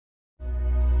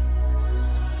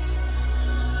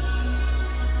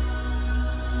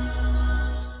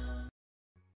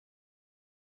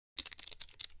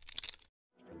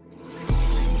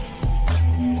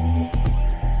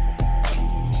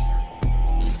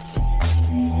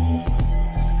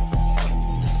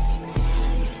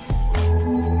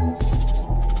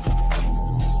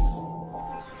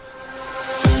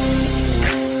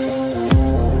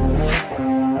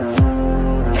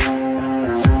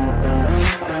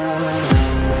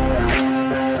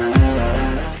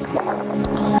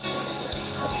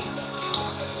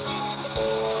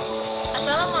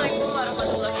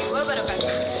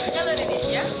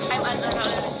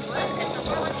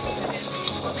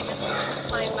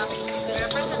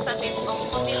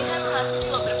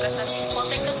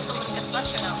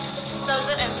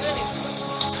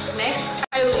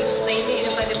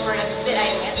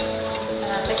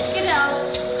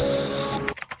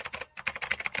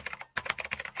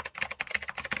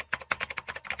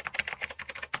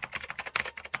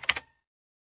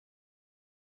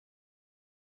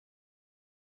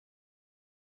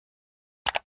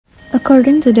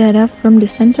According to data from the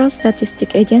Central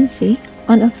Statistic Agency,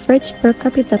 on average per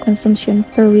capita consumption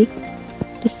per week,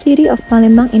 the city of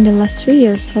Palembang in the last 3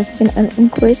 years has seen an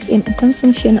increase in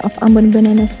consumption of Ambon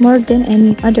bananas more than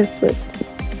any other fruit.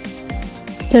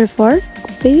 Therefore,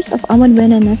 the use of Ambon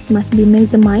bananas must be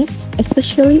maximized,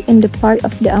 especially in the part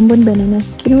of the Ambon banana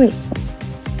skin waste.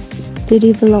 The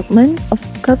development of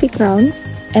coffee grounds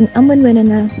and Ambon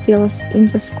banana peels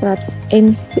into scrubs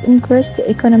aims to increase the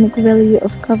economic value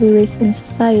of coffee waste in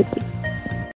society.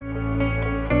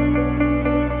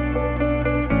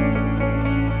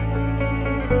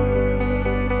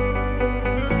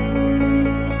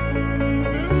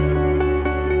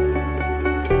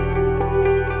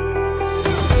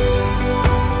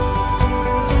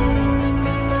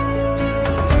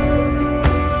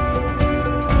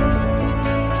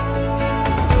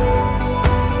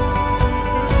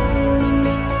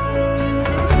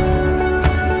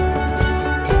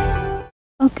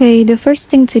 Okay, the first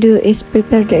thing to do is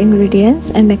prepare the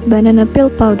ingredients and make banana peel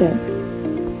powder.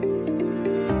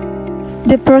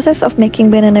 The process of making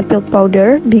banana peel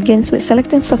powder begins with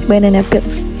selecting soft banana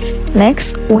peels.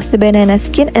 Next, wash the banana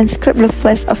skin and scrape the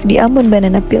flesh of the Ambon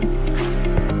banana peel.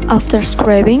 After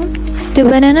scraping, the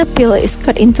banana peel is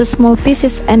cut into small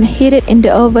pieces and heated in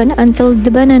the oven until the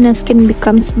banana skin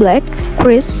becomes black,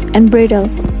 crisp, and brittle.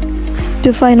 The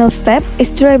final step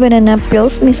is dry banana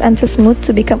peels mixed until smooth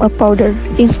to become a powder.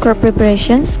 In scrub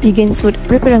preparations begins with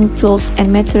preparing tools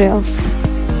and materials.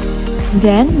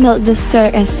 Then melt the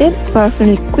stearic acid,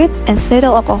 paraffin liquid, and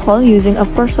cetyl alcohol using a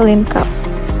porcelain cup.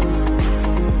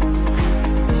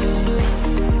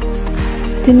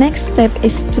 The next step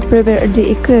is to prepare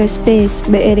the aqueous base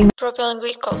by adding propylene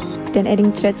glycol, then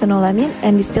adding triethanolamine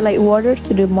and distillate water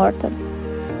to the mortar.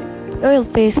 The oil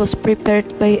paste was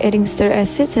prepared by adding stearic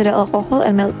acid, cetyl alcohol,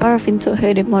 and melt paraffin to a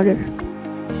heated mortar.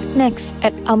 Next,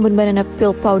 add Ambon banana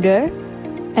peel powder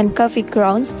and coffee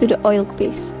grounds to the oil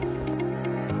paste.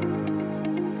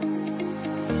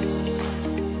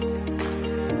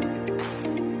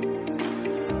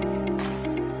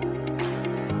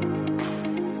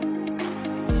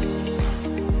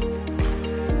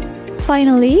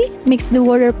 Finally, mix the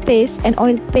water paste and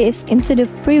oil paste into the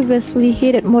previously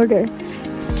heated mortar.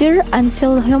 Stir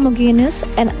until homogeneous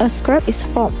and a scrub is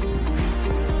formed.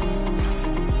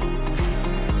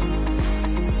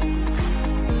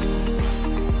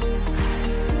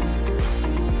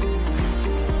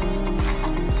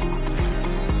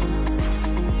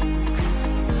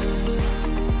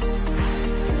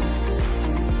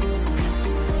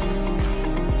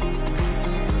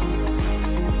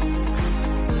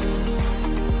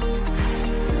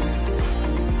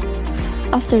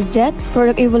 After that,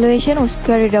 product evaluation was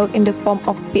carried out in the form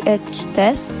of pH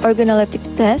test, organoleptic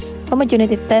test,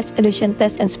 homogeneity test, adhesion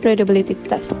test, and spreadability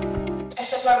test.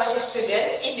 As a pharmacy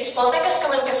student in this Poltekkes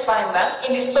Kemenkes Palembang,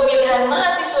 in this pemilihan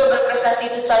mahasiswa berprestasi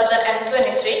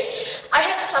 2023, I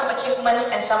had some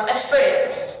achievements and some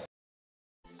experience.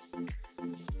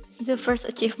 The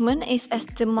first achievement is as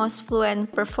the most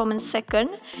fluent performance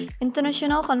second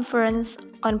International Conference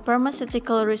on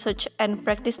Pharmaceutical Research and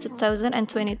Practice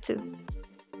 2022.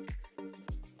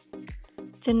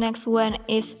 The next one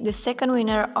is the second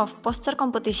winner of poster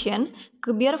competition,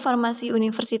 Gebiar Farmasi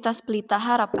Universitas Pelita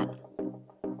Harapan.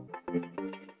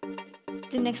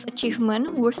 The next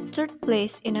achievement was third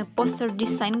place in a poster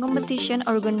design competition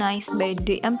organized by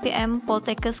the MPM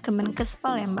Poltekkes Kemenkes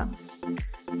Palembang.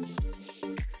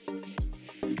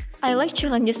 I like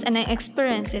challenges and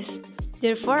experiences,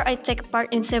 therefore I take part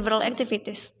in several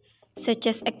activities, such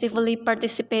as actively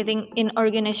participating in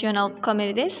organizational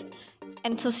committees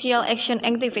and social action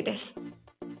activities.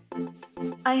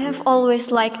 I have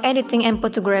always liked editing and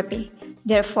photography.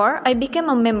 Therefore, I became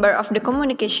a member of the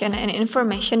Communication and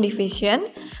Information Division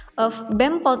of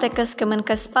BEM Poltekkes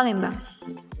Kemenkes Palembang.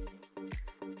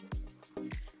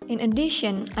 In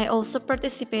addition, I also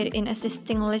participated in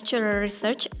assisting lecturer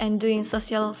research and doing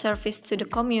social service to the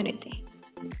community.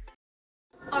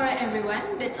 Alright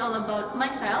everyone, that's all about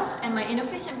myself and my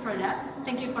innovation product.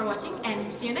 Thank you for watching and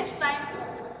see you next time.